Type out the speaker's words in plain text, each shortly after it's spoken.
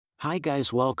Hi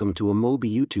guys, welcome to a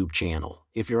Mobi YouTube channel.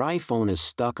 If your iPhone is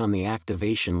stuck on the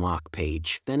activation lock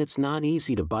page, then it's not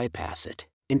easy to bypass it.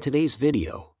 In today's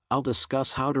video, I'll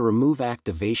discuss how to remove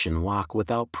activation lock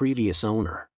without previous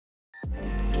owner.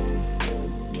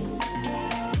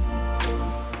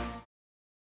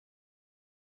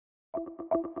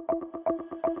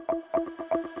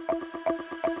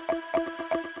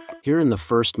 Here in the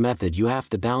first method you have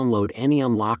to download any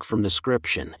unlock from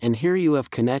description, and here you have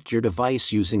connect your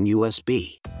device using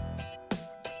USB.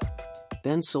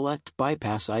 Then select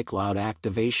bypass iCloud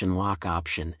activation lock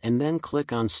option and then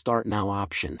click on start now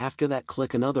option. After that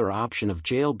click another option of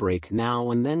jailbreak now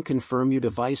and then confirm your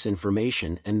device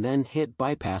information and then hit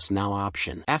bypass now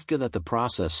option. After that the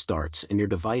process starts and your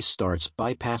device starts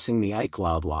bypassing the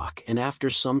iCloud lock, and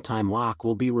after some time lock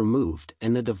will be removed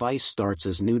and the device starts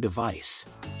as new device.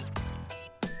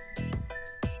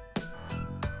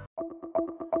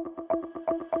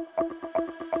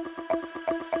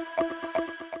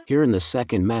 Here in the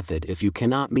second method, if you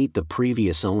cannot meet the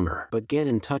previous owner but get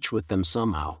in touch with them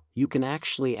somehow, you can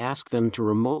actually ask them to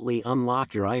remotely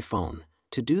unlock your iPhone.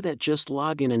 To do that, just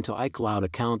log in into iCloud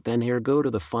account, then here go to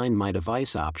the Find My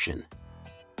Device option.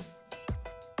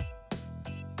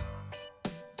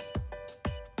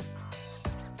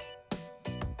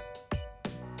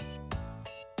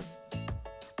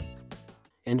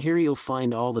 And here you'll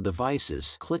find all the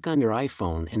devices. Click on your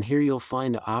iPhone and here you'll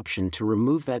find the option to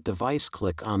remove that device.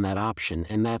 Click on that option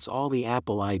and that's all. The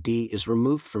Apple ID is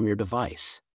removed from your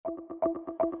device.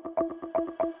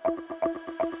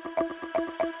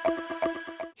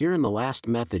 Here in the last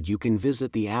method you can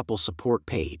visit the Apple support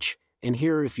page. And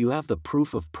here if you have the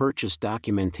proof of purchase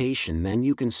documentation, then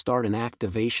you can start an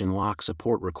activation lock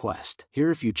support request.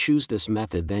 Here if you choose this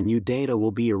method, then your data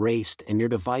will be erased and your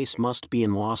device must be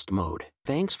in lost mode.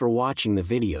 Thanks for watching the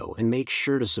video and make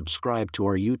sure to subscribe to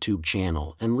our YouTube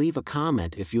channel and leave a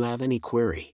comment if you have any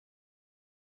query.